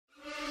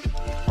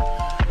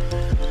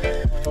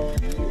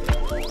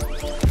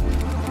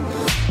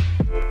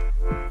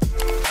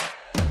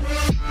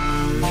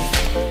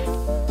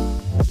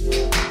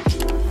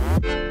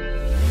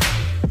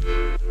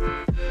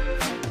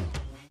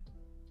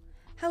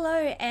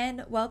Hello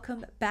and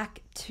welcome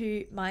back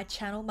to my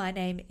channel. My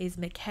name is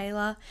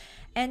Mikaela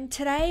and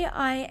today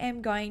I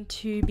am going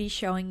to be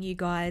showing you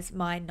guys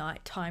my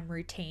nighttime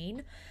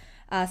routine.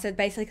 So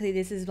basically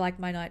this is like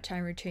my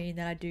nighttime routine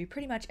that I do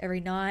pretty much every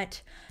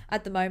night.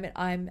 At the moment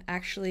I'm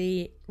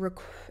actually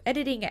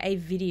editing a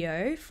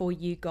video for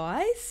you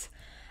guys.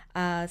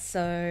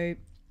 So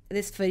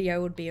this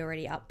video would be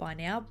already up by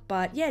now,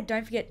 but yeah,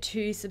 don't forget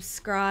to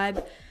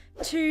subscribe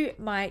to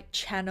my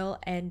channel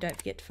and don't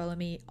forget to follow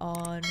me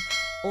on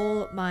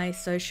all my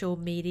social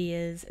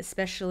medias,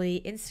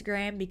 especially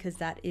Instagram, because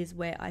that is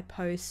where I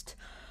post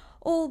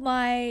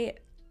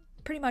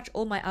pretty much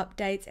all my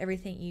updates,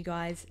 everything you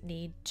guys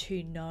need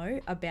to know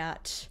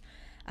about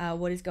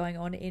what is going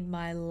on in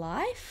my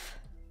life.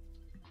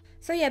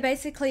 So yeah,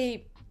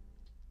 basically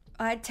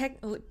I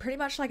pretty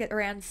much like at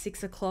around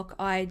 6 o'clock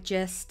I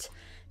just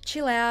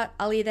chill out.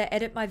 I'll either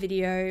edit my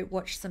video,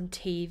 watch some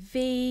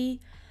TV,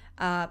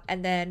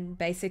 and then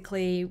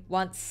basically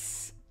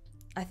once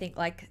I think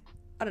like,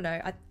 I don't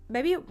know,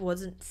 maybe it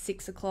wasn't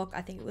 6 o'clock,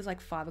 I think it was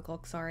like 5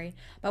 o'clock, sorry.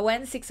 But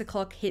when 6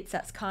 o'clock hits,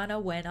 that's kind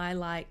of when I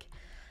like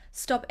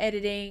stop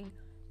editing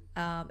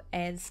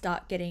and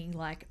start getting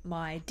like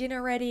my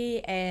dinner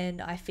ready,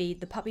 and I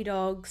feed the puppy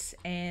dogs.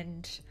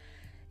 And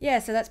yeah,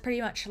 so that's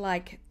pretty much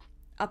like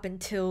up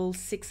until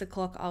 6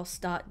 o'clock I'll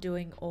start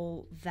doing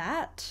all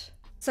that.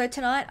 So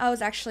tonight I was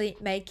actually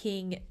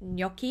making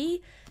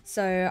gnocchi.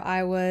 So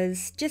I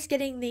was just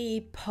getting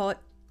the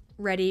pot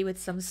ready with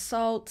some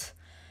salt,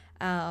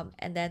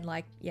 and then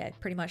like, yeah,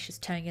 pretty much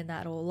just turning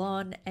that all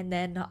on. And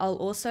then I'll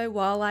also,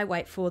 while I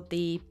wait for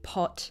the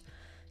pot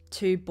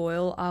to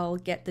boil, I'll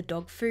get the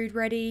dog food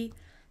ready.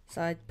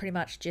 So I pretty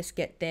much just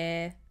get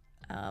their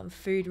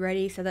food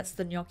ready. So that's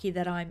the gnocchi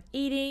that I'm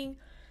eating.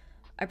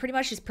 I pretty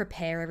much just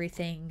prepare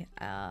everything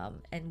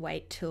and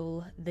wait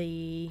till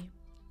the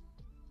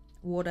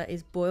water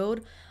is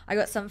boiled. I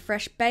got some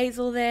fresh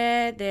basil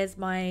there. There's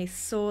my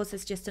sauce.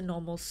 It's just a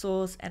normal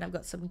sauce, and I've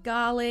got some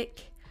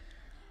garlic.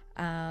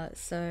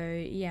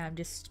 So yeah, I'm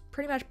just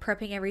pretty much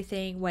prepping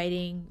everything,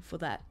 waiting for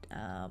that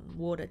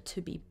water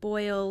to be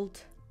boiled,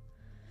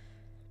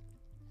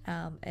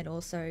 and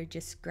also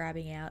just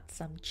grabbing out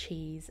some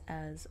cheese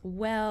as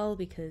well,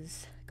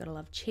 because gotta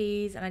love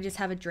cheese. And I just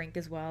have a drink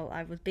as well.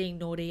 I was being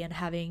naughty and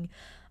having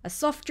a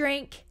soft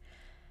drink,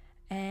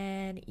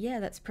 and yeah,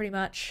 that's pretty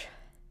much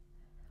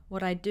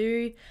what I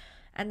do.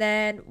 And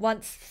then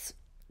once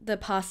the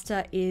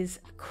pasta is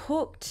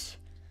cooked,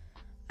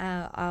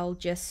 I'll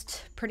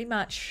just pretty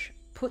much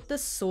put the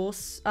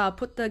sauce,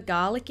 put the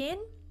garlic in,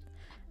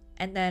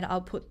 and then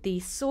I'll put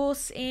the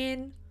sauce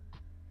in.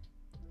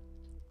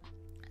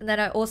 And then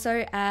I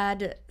also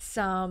add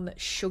some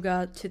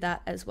sugar to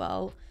that as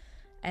well.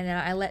 And then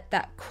I let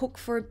that cook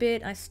for a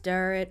bit. I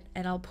stir it,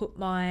 and I'll put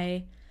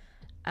my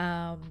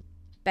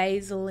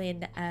basil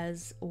in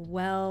as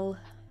well.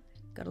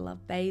 Gotta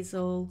love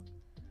basil.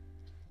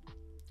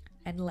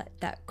 And let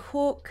that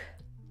cook.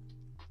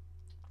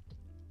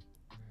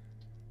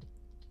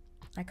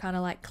 I kind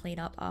of like clean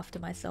up after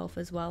myself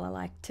as well. I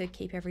like to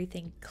keep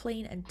everything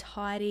clean and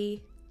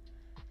tidy.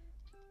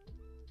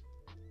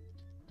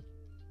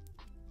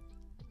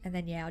 And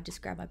then yeah, I'll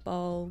just grab my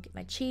bowl, get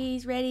my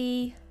cheese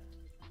ready.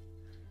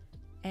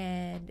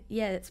 And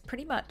yeah, it's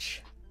pretty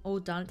much all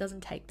done. It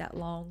doesn't take that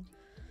long.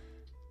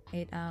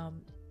 It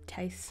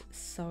tastes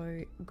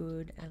so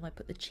good. And I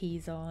put the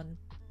cheese on.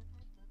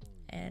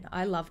 And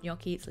I love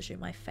gnocchi. It's literally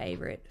my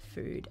favorite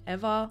food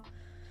ever.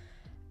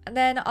 And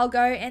then I'll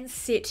go and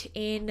sit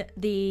in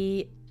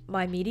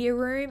my media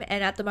room.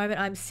 And at the moment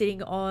I'm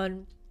sitting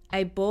on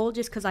a ball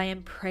just because I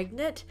am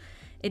pregnant.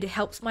 It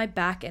helps my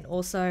back, and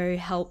also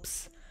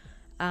helps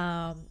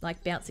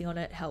like bouncing on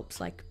it helps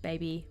like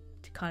baby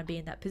to kind of be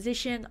in that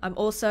position. I'm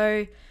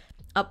also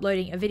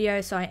uploading a video,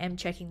 so I am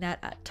checking that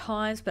at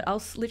times, but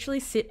I'll literally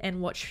sit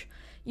and watch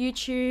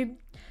YouTube.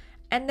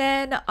 And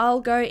then I'll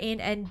go in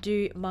and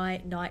do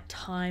my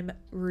nighttime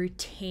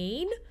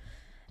routine.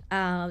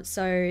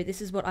 So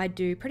this is what I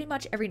do pretty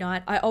much every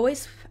night.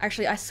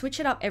 I switch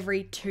it up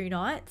every 2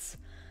 nights.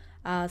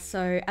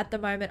 So at the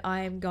moment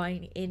I am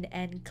going in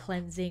and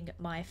cleansing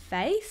my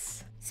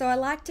face. So I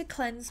like to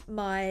cleanse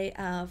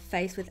my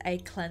face with a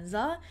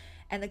cleanser.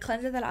 And the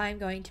cleanser that I'm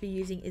going to be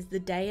using is the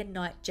Day and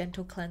Night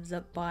Gentle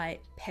Cleanser by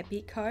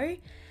Peppy.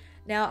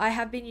 Now, I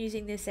have been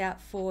using this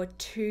out for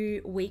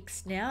 2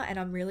 weeks now, and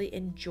I'm really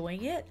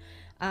enjoying it.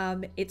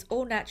 It's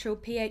all natural,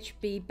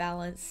 pH-B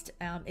balanced.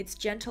 It's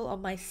gentle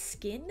on my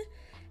skin,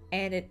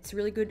 and it's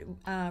really good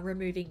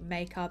removing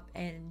makeup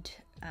and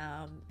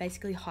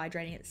basically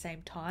hydrating at the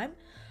same time.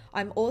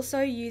 I'm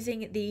also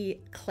using the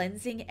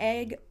Cleansing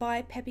Egg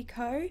by Peppy.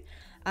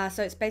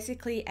 So it's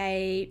basically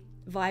a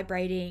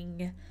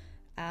vibrating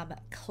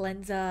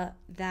cleanser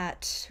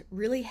that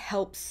really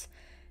helps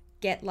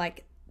get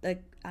like the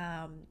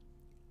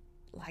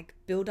like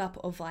buildup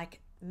of like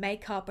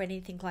makeup or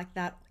anything like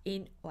that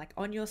in like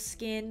on your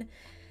skin.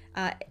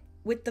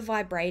 With the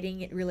vibrating,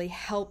 it really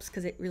helps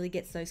because it really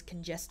gets those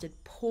congested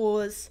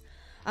pores.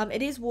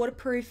 It is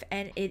waterproof,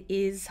 and it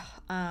is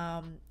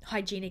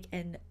hygienic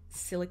and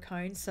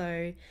silicone,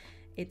 so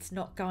It's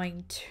not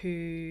going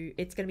to,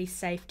 it's going to be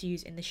safe to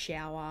use in the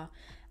shower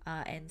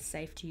and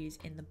safe to use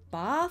in the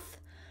bath.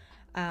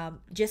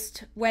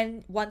 Just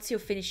once you're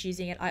finished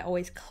using it, I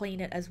always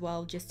clean it as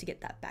well, just to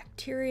get that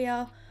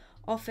bacteria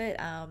off it.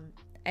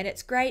 And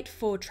it's great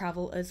for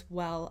travel as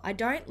well. I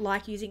don't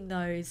like using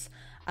those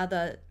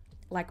other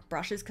like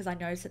brushes because I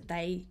notice that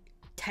they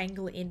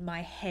tangle in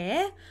my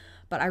hair,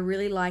 but I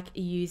really like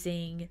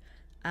using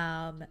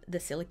the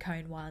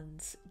silicone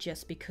ones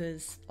just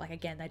because, like,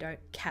 again, they don't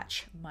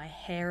catch my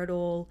hair at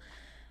all.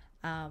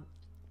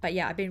 But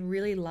yeah, I've been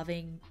really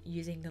loving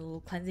using the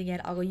little cleansing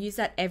aid. I'll use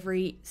that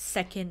every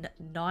second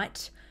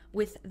night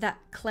with that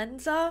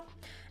cleanser.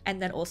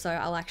 And then also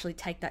I'll actually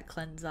take that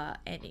cleanser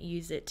and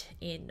use it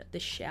in the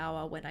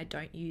shower when I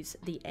don't use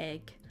the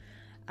egg.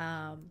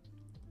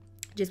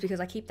 Just because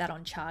I keep that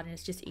on chart and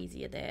it's just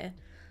easier there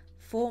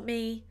for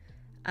me.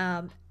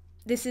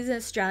 This is an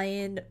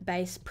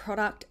Australian-based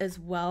product as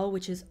well,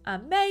 which is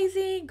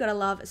amazing. Gotta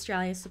love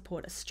Australia,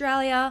 support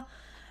Australia.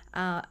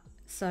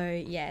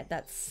 So yeah,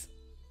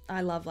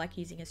 I love like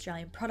using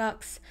Australian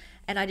products.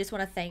 And I just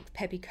want to thank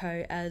Peppy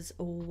as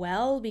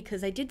well,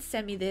 because they did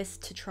send me this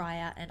to try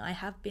out and I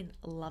have been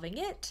loving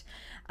it.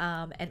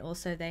 And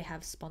also they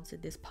have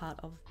sponsored this part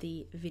of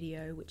the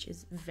video, which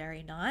is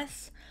very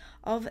nice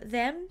of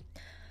them.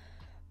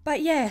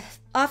 But yeah,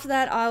 after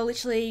that, I'll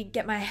literally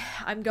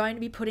I'm going to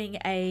be putting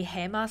a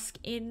hair mask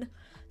in.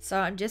 So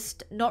I'm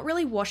just not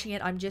really washing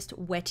it. I'm just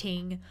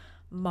wetting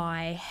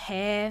my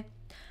hair.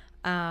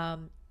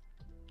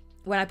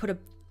 When I put a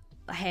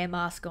hair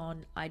mask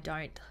on, I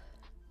don't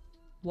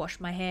wash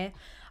my hair.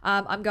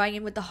 I'm going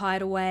in with the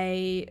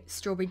Hideaway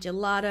Strawberry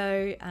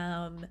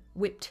Gelato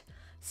whipped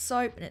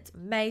soap, and it's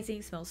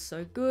amazing. Smells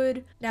so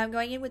good. Now I'm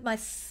going in with my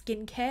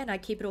skincare, and I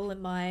keep it all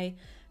in my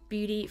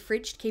beauty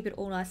fridge to keep it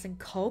all nice and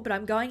cold, but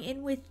I'm going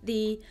in with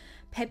the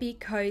Peppy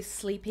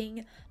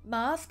sleeping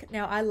mask.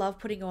 Now I love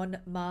putting on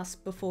masks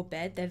before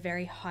bed. They're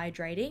very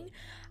hydrating.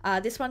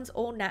 This one's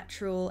all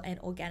natural and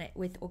organic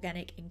with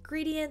organic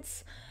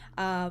ingredients.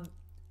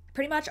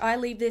 Pretty much I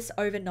leave this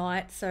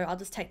overnight, so I'll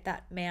just take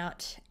that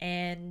out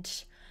and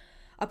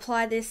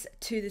apply this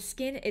to the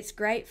skin. It's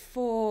great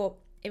for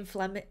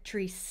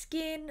inflammatory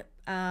skin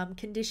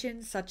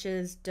conditions such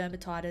as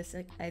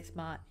dermatitis,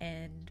 eczema,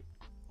 and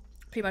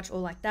pretty much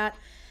all like that.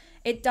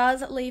 It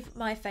does leave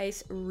my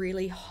face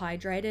really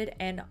hydrated,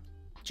 and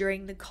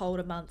during the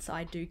colder months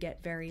I do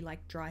get very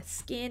like dry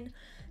skin,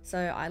 so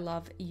I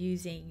love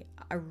using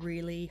a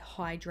really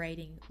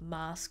hydrating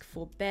mask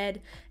for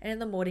bed. And in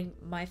the morning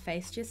my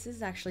face just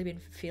has actually been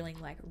feeling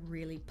like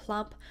really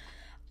plump.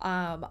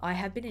 I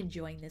have been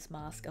enjoying this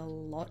mask a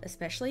lot,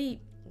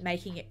 especially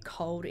making it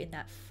cold in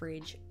that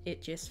fridge.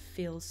 It just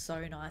feels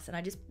so nice, and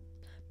I just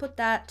put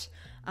that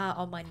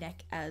on my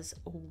neck as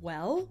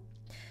well.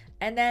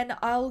 And then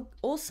I'll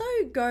also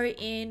go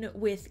in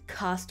with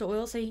castor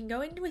oil. So you can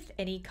go in with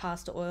any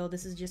castor oil.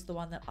 This is just the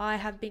one that I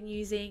have been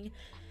using.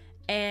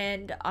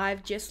 And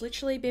I've just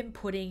literally been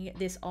putting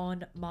this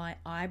on my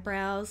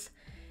eyebrows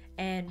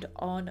and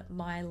on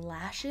my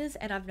lashes.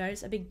 And I've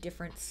noticed a big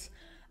difference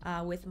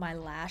with my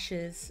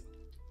lashes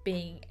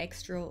being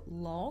extra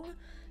long.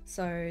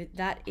 So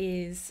that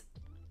is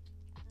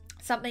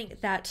something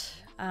that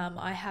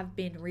I have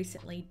been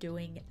recently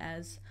doing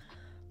as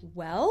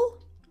well.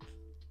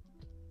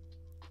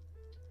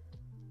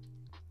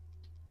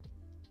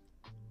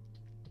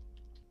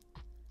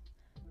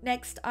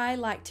 Next, I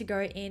like to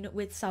go in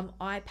with some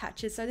eye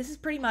patches. So this is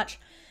pretty much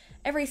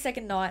every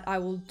second night I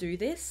will do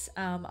this.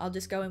 I'll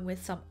just go in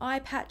with some eye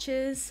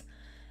patches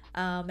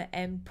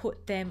and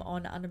put them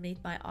on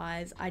underneath my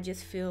eyes. I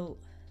just feel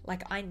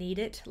like I need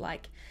it.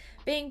 Like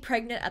being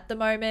pregnant at the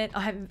moment,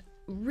 I'm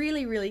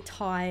really, really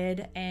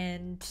tired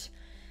and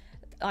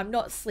I'm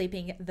not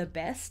sleeping the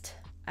best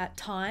at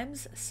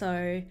times.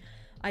 So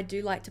I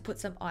do like to put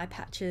some eye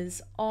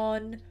patches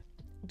on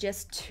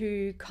just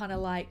to kind of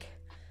like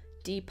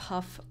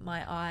depuff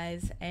my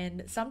eyes,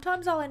 and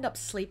sometimes I'll end up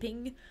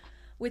sleeping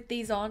with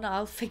these on.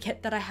 I'll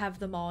forget that I have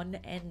them on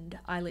and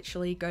I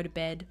literally go to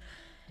bed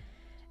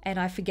and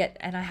I forget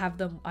and I have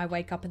them. I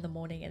wake up in the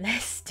morning and they're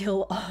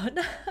still on,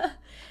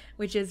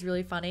 which is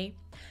really funny.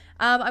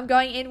 I'm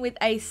going in with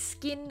a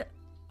skin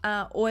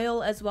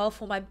oil as well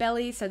for my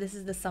belly. So this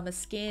is the Summer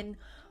Skin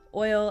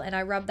oil and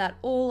I rub that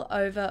all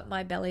over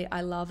my belly.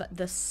 I love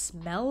the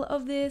smell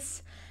of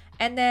this.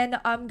 And then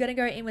I'm going to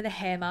go in with a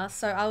hair mask.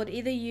 So I would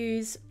either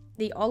use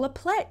the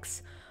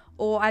Olaplex,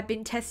 or I've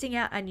been testing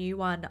out a new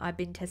one. I've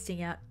been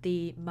testing out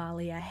the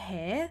Malia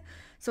hair.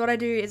 So what I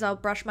do is I'll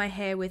brush my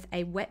hair with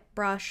a wet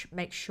brush.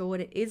 Make sure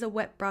it is a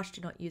wet brush. Do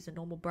not use a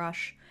normal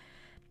brush.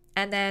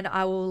 And then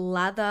I will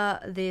lather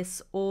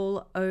this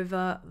all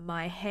over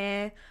my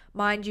hair.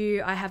 Mind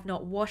you, I have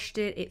not washed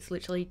it. It's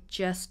literally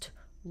just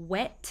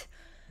wet.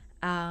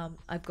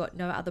 I've got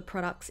no other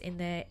products in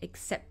there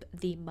except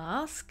the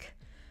mask.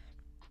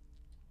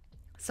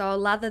 So I'll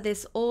lather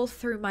this all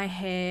through my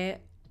hair.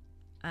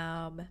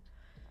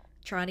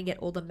 Trying to get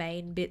all the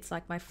main bits,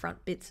 like my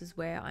front bits is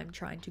where I'm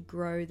trying to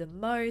grow the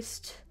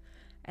most.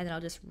 And then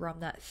I'll just run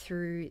that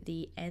through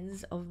the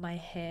ends of my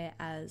hair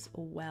as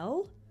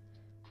well.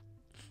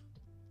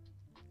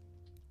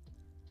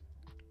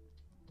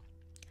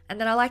 And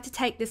then I like to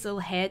take this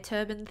little hair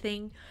turban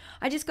thing.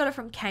 I just got it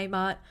from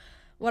Kmart.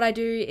 What I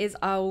do is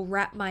I'll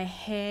wrap my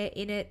hair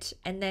in it,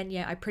 and then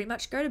yeah, I pretty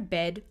much go to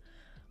bed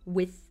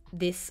with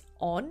this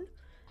on.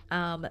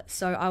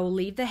 So I will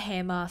leave the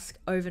hair mask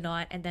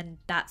overnight, and then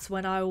that's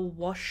when I will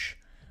wash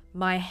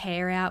my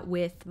hair out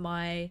with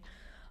my,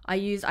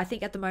 I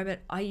think at the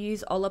moment I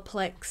use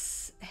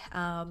Olaplex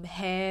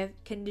hair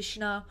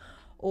conditioner,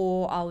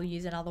 or I'll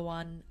use another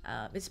one.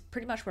 It's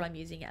pretty much what I'm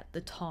using at the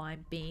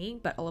time being,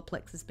 but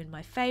Olaplex has been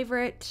my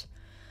favorite.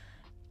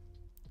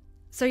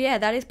 So yeah,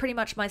 that is pretty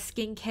much my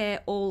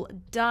skincare all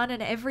done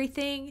and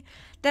everything.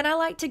 Then I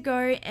like to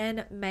go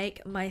and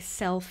make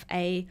myself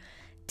a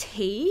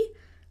tea.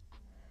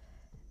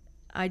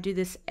 I do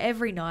this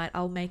every night.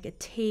 I'll make a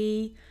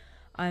tea.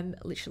 I'm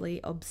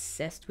literally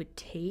obsessed with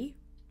tea.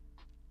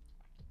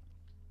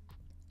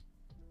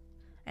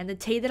 And the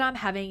tea that I'm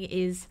having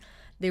is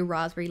the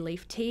raspberry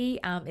leaf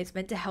tea. It's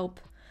meant to help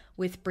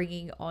with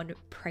bringing on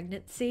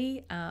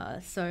pregnancy.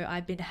 So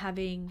I've been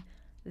having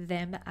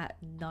them at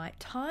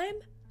nighttime.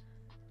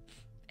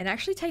 It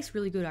actually tastes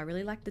really good. I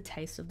really like the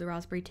taste of the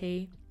raspberry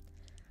tea.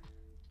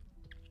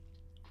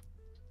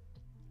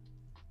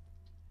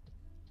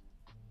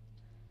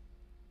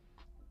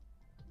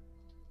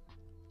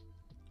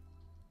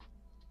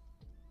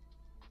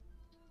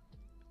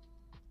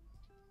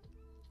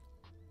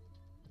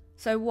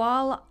 So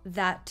while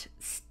that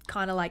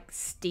kind of like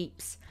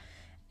steeps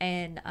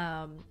and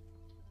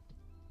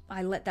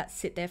I let that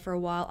sit there for a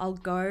while, I'll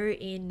go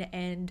in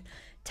and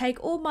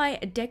take all my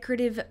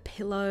decorative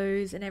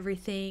pillows and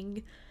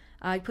everything.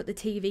 I put the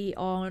TV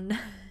on.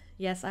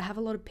 Yes, I have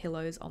a lot of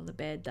pillows on the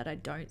bed that I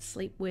don't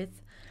sleep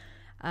with,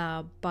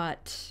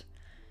 but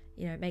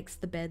you know, it makes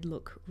the bed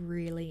look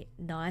really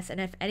nice. And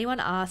if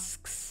anyone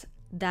asks,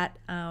 that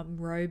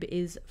robe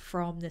is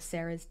from the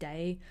Sarah's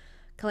Day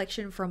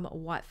collection from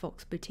White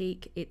Fox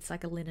Boutique. It's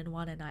like a linen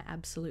one, and I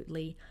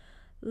absolutely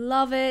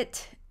love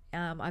it.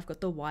 I've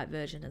got the white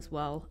version as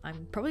well.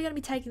 I'm probably going to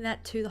be taking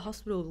that to the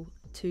hospital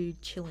to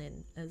chill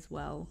in as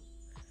well.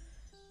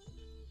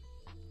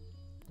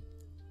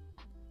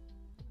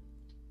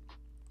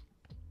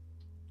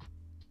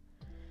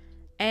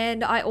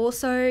 And I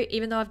also,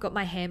 even though I've got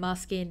my hair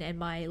mask in and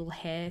my little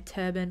hair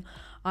turban,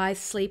 I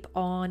sleep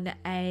on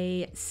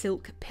a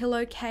silk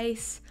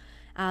pillowcase.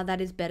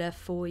 That is better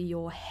for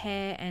your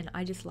hair, and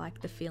I just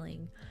like the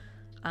feeling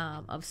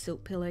of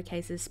silk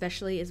pillowcases,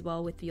 especially as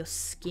well with your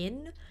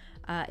skin.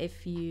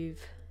 If you've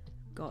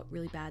got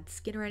really bad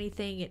skin or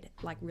anything, it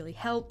like really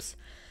helps.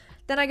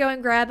 Then I go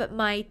and grab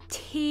my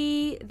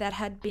tea that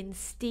had been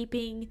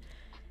steeping,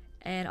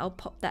 and I'll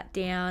pop that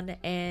down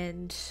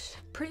and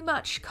pretty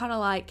much kind of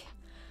like,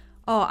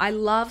 oh, I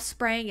love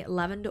spraying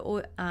lavender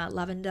or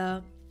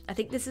lavender. I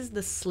think this is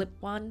the slip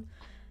one.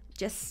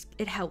 Just,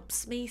 it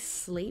helps me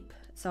sleep.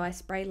 So I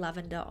spray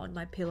lavender on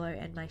my pillow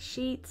and my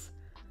sheets.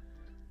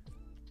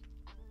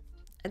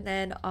 And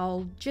then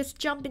I'll just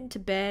jump into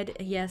bed.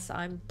 Yes,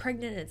 I'm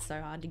pregnant. It's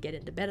so hard to get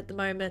into bed at the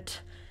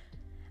moment.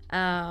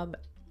 And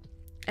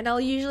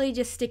I'll usually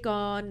just stick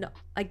on,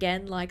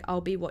 again, like I'll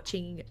be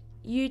watching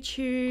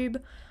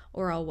YouTube,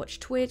 or I'll watch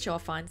Twitch, or I'll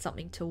find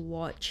something to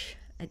watch.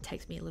 It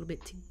takes me a little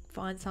bit to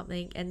find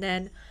something. And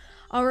then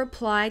I'll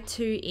reply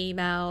to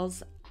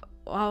emails.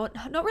 Well,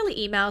 not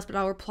really emails, but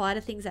I'll reply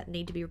to things that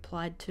need to be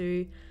replied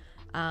to.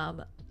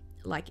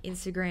 Like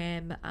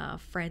Instagram,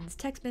 friends,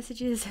 text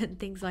messages and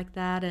things like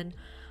that, and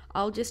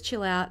I'll just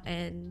chill out.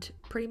 And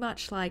pretty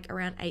much like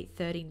around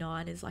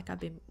 8:39 is like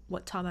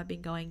what time I've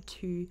been going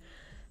to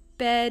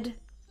bed,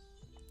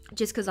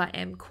 just because I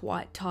am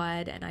quite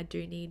tired and I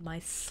do need my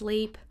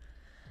sleep.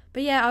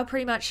 But yeah, I'll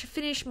pretty much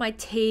finish my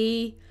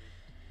tea,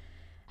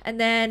 and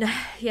then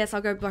yes,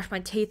 I'll go brush my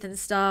teeth and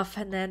stuff,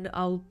 and then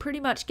I'll pretty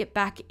much get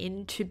back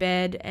into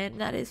bed,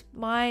 and that is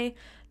my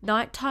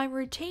nighttime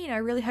routine. I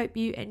really hope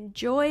you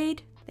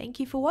enjoyed. Thank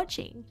you for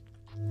watching.